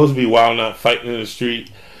ain't supposed to be wild out fighting in the street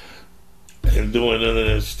and doing none of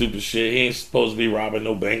that stupid shit. He ain't supposed to be robbing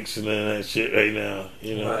no banks and none of that shit right now.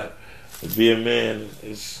 Right. Be a man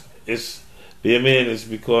is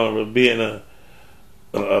because of being a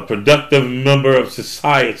productive member of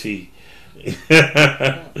society.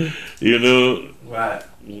 Right.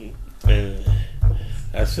 And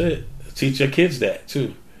that's it. Teach your kids that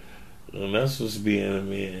too. And that's what's being a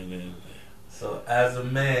man. And so as a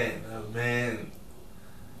man,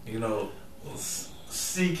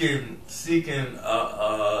 seeking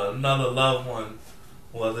another loved one,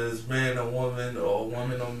 whether it's man or woman, or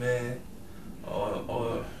woman or man,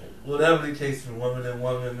 or whatever the case, woman and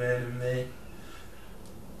woman, man and man.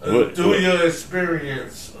 Through your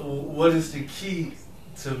experience, what is the key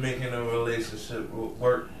to making a relationship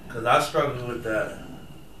work? Because I struggle with that.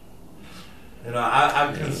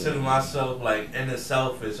 I consider myself like inner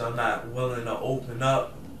selfish. I'm not willing to open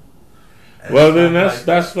up. Well, then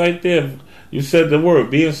that's right there. You said the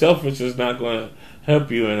word. Being selfish is not going to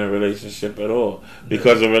help you in a relationship at all,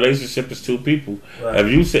 because a relationship is two people. Right.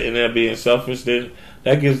 If you sitting there being selfish, then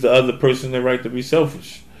that gives the other person the right to be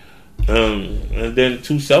selfish. And then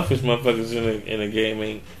two selfish motherfuckers in a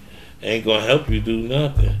game ain't gonna help you do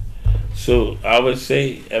nothing. So I would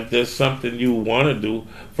say, if there's something you want to do,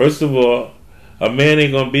 first of all, a man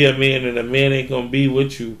ain't gonna be a man, and a man ain't gonna be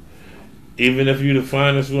with you. Even if you the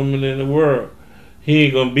finest woman in the world, he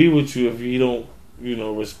ain't gonna be with you if he don't,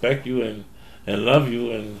 respect you and love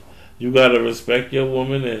you. And you gotta respect your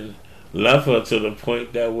woman and love her to the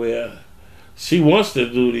point that where she wants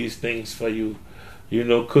to do these things for you.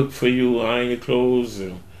 Cook for you, iron your clothes,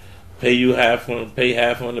 and pay half on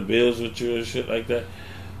the bills with you and shit like that.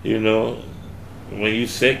 When you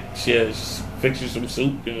sick, she'll fix you some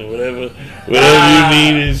soup and whatever you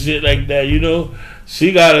need and shit like that.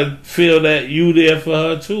 She gotta feel that you there for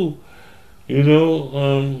her too. You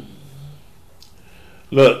know,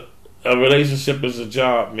 look, a relationship is a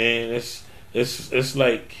job, man. It's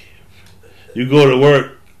like you go to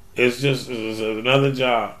work. It's another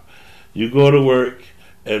job. You go to work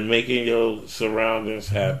and making your surroundings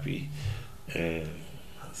happy. And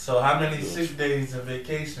so, how many sick days of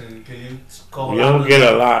vacation can you call? You don't get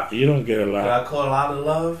a lot. You don't get a lot. Can I call out of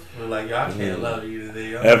love? Or like, yo, I can't love you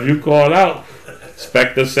today. If you call out,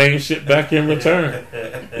 expect the same shit back in return.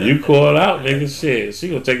 You call out, nigga, shit. She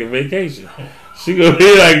gonna take a vacation. She gonna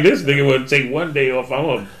be like, this nigga would take one day off.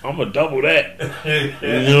 I'm gonna double that.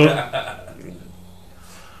 You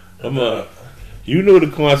know. You know the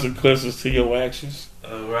consequences to your actions.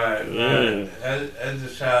 Right. I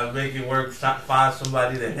just try to make it work. Find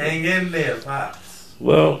somebody to hang in there, Pops.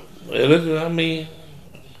 Well, it'll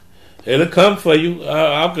come for you.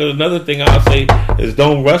 Another thing I'll say is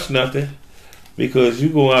don't rush nothing, because you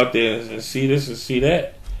go out there and see this and see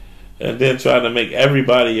that, and then try to make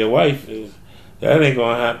everybody your wife. That ain't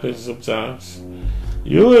gonna happen sometimes.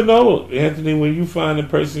 You will know, Anthony, when you find the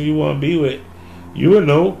person you want to be with. You will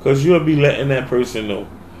know, because you'll be letting that person know.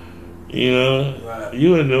 You know, right.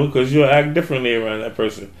 You will know, because you'll act differently around that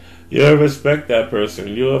person. You'll respect that person.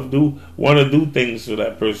 You'll want to do things for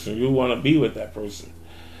that person. You want to be with that person.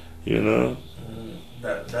 You know.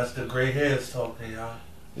 That's the gray hairs talking, y'all.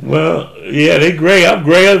 Well, yeah, they gray. I'm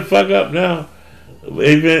gray as fuck up now.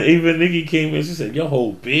 Even Nikki came in. She said, "Your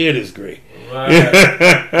whole beard is gray." Right.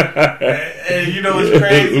 and you know what's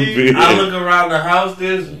crazy? I look around the house.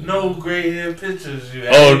 There's no gray hair pictures.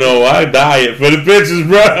 Oh no, I diet for the pictures,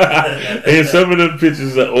 bro. And some of them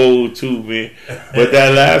pictures are old too, man. But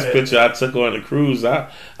that last picture I took on the cruise,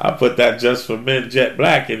 I put that Just for Men Jet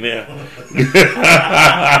Black in there.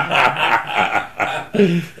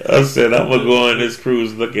 I said, I'm gonna go on this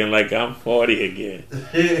cruise looking like I'm 40 again.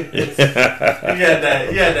 You had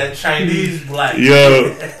that Chinese black.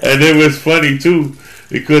 Yo, and it was funny too,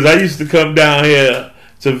 because I used to come down here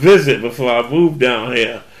to visit before I moved down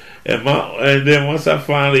here, and then once I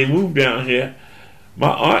finally moved down here, my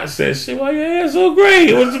aunt said, "Shit, why your hair so gray?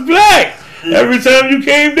 It was black every time you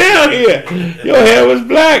came down here. Your hair was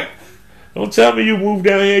black. Don't tell me you moved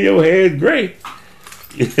down here, your hair is gray."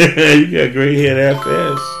 You got gray hair that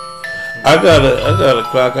fast. I gotta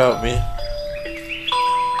clock out, man.